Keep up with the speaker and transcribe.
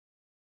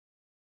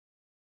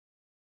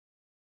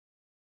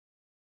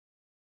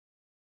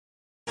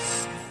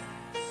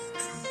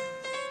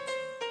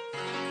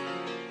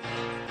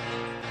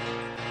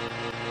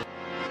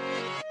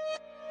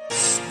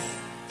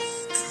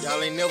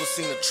Y'all ain't never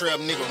seen a trap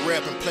nigga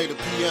rap and play the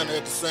piano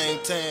at the same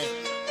time.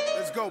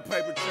 Let's go,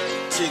 Paper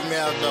Train. Check me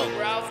out though.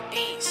 Ralph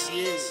East.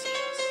 It's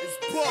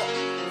Buck.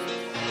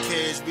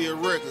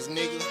 Cashville Records,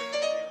 nigga.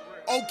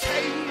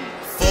 Okay.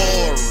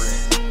 Foreign.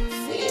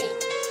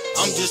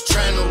 I'm just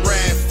trying to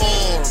ride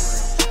foreign.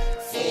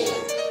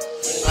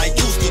 I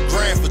used to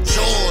grind for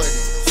Jordans.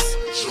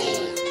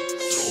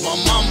 My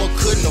mama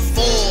couldn't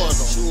afford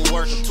them. She was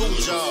working 2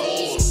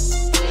 jobs.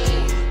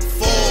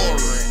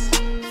 Foreign.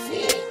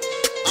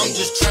 I'm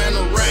just trying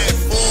to ride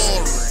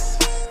foreign.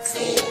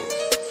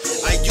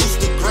 I used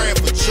to grind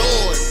for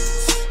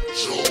Jordans.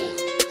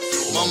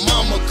 My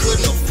mama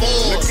couldn't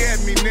afford. Look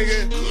at me,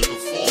 nigga.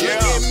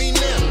 Look at me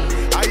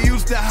now. I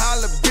used to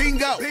holler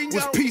bingo,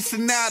 was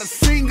piecing out a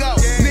single.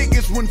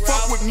 Niggas wouldn't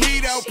fuck with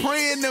me though,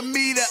 praying to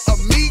me the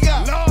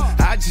amigo.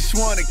 I just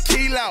want a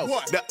kilo,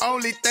 the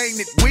only thing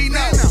that we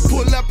know.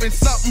 Pull up in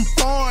something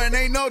foreign,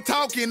 ain't no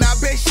talking, I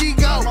bet she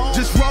go.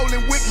 Just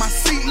rolling with my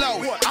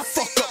CeeLo, I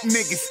fuck up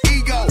niggas'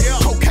 ego.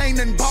 Cocaine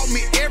done bought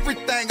me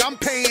everything, I'm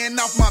paying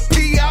off my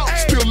P.O.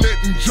 Still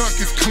letting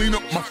junkies clean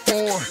up my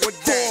foreign. For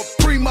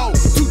Primo,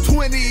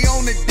 220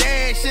 on the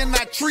dash, and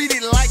I treat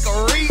it like a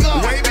Regal.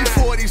 Way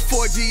before these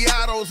 4G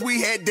autos,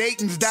 we had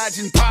Dayton's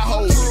dodging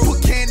potholes.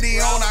 Put candy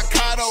on our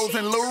Catos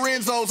and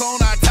Lorenzo's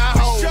on our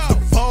Tahoes. The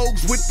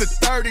Vogues with the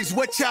 30s,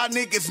 what y'all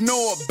niggas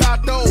know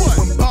about those?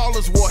 When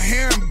ballers wore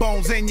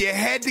herringbones and you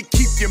had to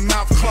keep your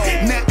mouth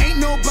closed. Now ain't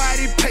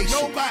nobody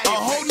patient, a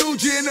whole new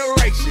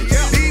generation.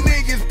 These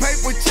niggas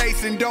paper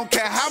chasing, don't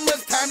care how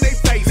much time they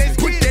face.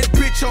 Put that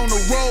bitch on the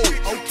road,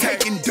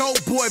 taking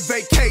dope boy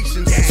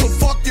vacations. So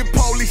fuck your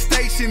police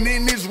station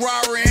in this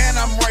Rari and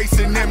I'm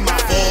racing in my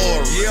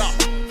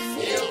Foreign.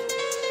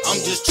 I'm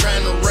just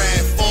trying to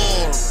ride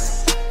foreign.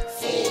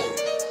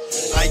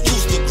 I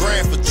used to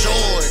grind for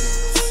Jordans.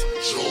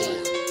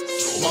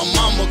 My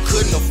mama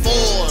couldn't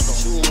afford them.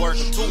 She was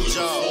working 2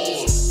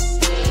 jobs.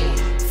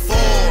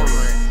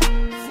 Foreign.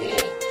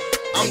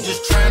 I'm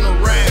just trying to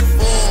ride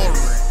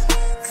foreign.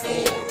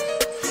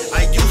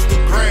 I used to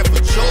grind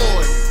for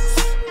Jordans.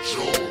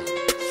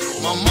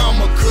 My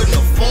mama couldn't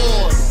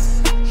afford them.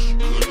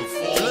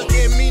 Look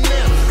at me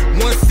now.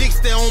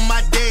 160 on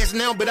my dash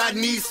now, but I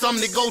need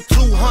something to go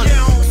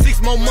 200.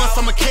 6 more months,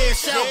 I'ma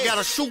cash out. Got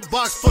a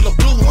shoebox full of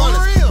blue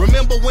hunters.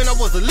 Remember when I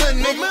was a little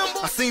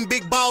nigga? I seen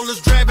big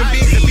ballers driving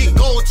big and big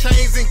gold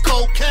chains and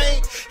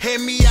cocaine.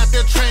 Had me out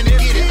there trying to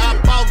get it. I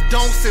bought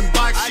donks and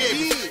box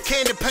Chevys.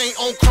 Candy paint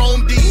on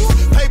chrome D's.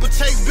 Paper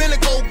chase, been a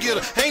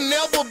go-getter. Ain't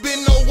never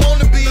been no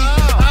wannabe.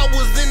 I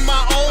was in my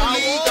own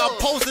league. I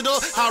posted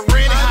up, I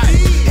ran it high.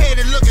 Had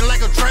it looking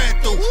like a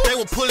drive-through. They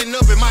were pulling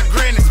up in my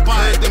granny spot.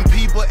 Heard them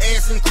people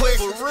asking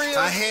questions.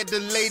 I had to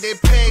lay that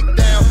pack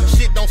down.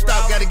 Shit don't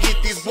stop, gotta get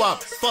this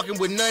guap. Fucking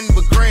with nothing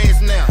but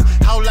grass now.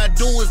 All I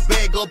do is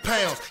bag up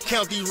pounds,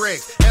 count these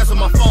racks, answer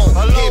my phone.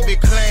 Heavy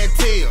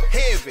clientele.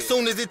 Heavy.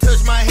 Soon as it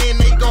touch my hand,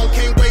 they gon'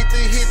 can't wait to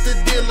hit the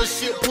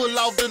dealership. Pull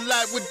off the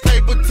lot with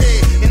paper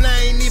tag. And I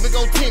ain't even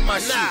gon' tint my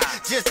shit.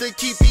 Just to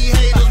keep these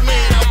haters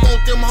mad. I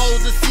want them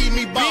hoes to see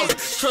me ballin'.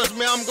 Trust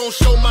me, I'm gon'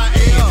 show my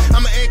ass.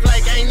 I'ma act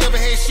like I ain't never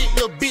had shit,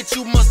 little bitch.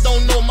 You must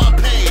don't know my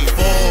pain.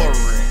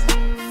 Foreign.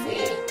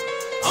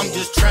 I'm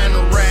just trying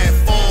to ride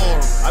foreign.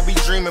 I be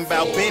dreaming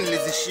about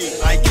Bentleys and shit.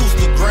 I used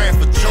to grind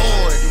for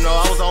Jordan. You know,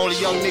 I was the only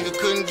young nigga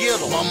couldn't get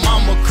them. My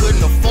mama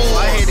couldn't afford.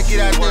 I had to get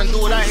out there and do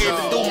what I had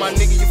to do, my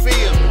nigga, you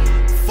feel me?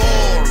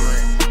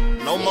 Foreign.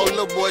 No more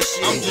little boy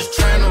shit. I'm just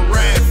trying to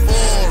ride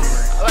foreign.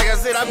 Like I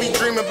said, I be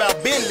dreaming about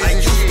Bentleys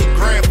and shit. I used to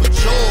grind for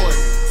Jordan.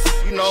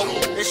 You know,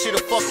 that shit'll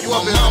fuck you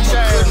up as a child. My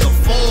mama couldn't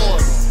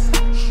afford.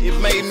 It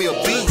made me a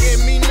beast.